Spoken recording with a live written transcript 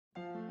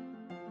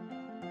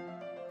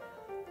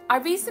I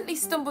recently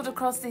stumbled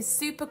across this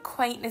super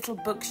quaint little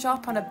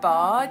bookshop on a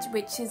barge,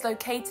 which is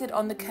located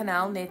on the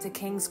canal near to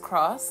King's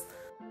Cross.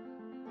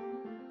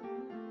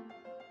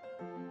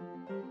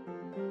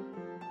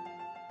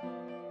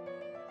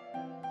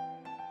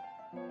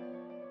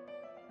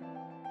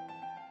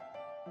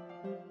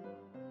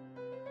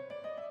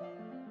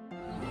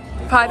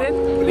 Pardon?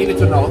 Believe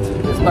it or not,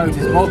 this boat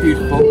is more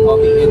beautiful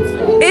on the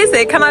inside. Is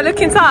it? Can I look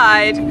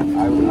inside?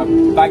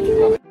 I'm banking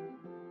on it.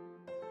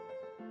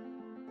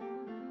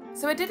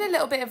 So I did a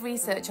little bit of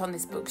research on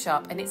this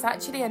bookshop, and it's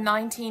actually a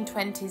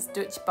 1920s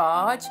Dutch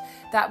barge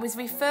that was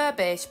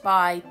refurbished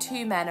by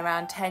two men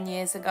around 10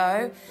 years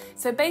ago.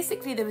 So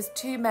basically there was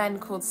two men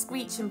called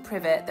Squeech and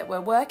Privet that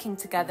were working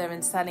together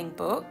and selling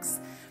books.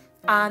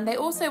 And they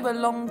also were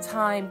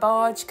long-time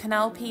barge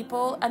canal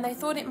people, and they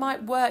thought it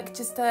might work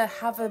just to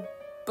have a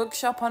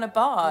bookshop on a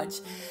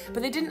barge,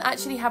 but they didn't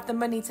actually have the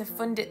money to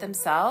fund it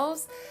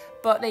themselves.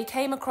 But they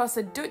came across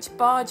a Dutch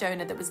barge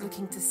owner that was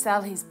looking to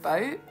sell his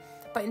boat,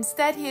 but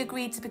instead he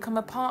agreed to become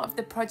a part of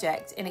the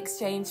project in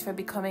exchange for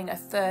becoming a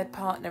third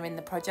partner in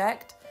the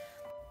project.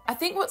 I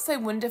think what's so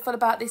wonderful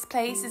about this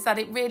place is that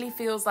it really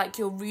feels like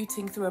you're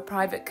rooting through a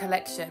private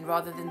collection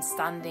rather than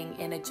standing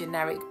in a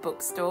generic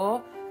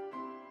bookstore.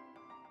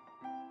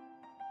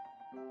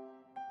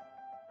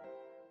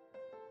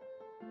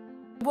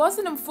 There was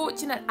an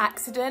unfortunate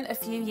accident a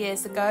few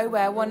years ago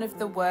where one of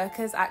the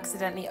workers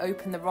accidentally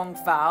opened the wrong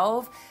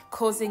valve,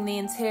 causing the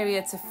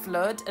interior to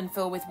flood and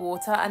fill with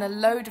water, and a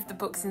load of the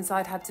books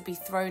inside had to be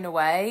thrown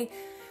away.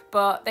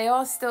 But they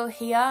are still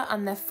here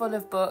and they're full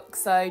of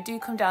books, so do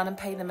come down and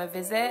pay them a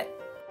visit.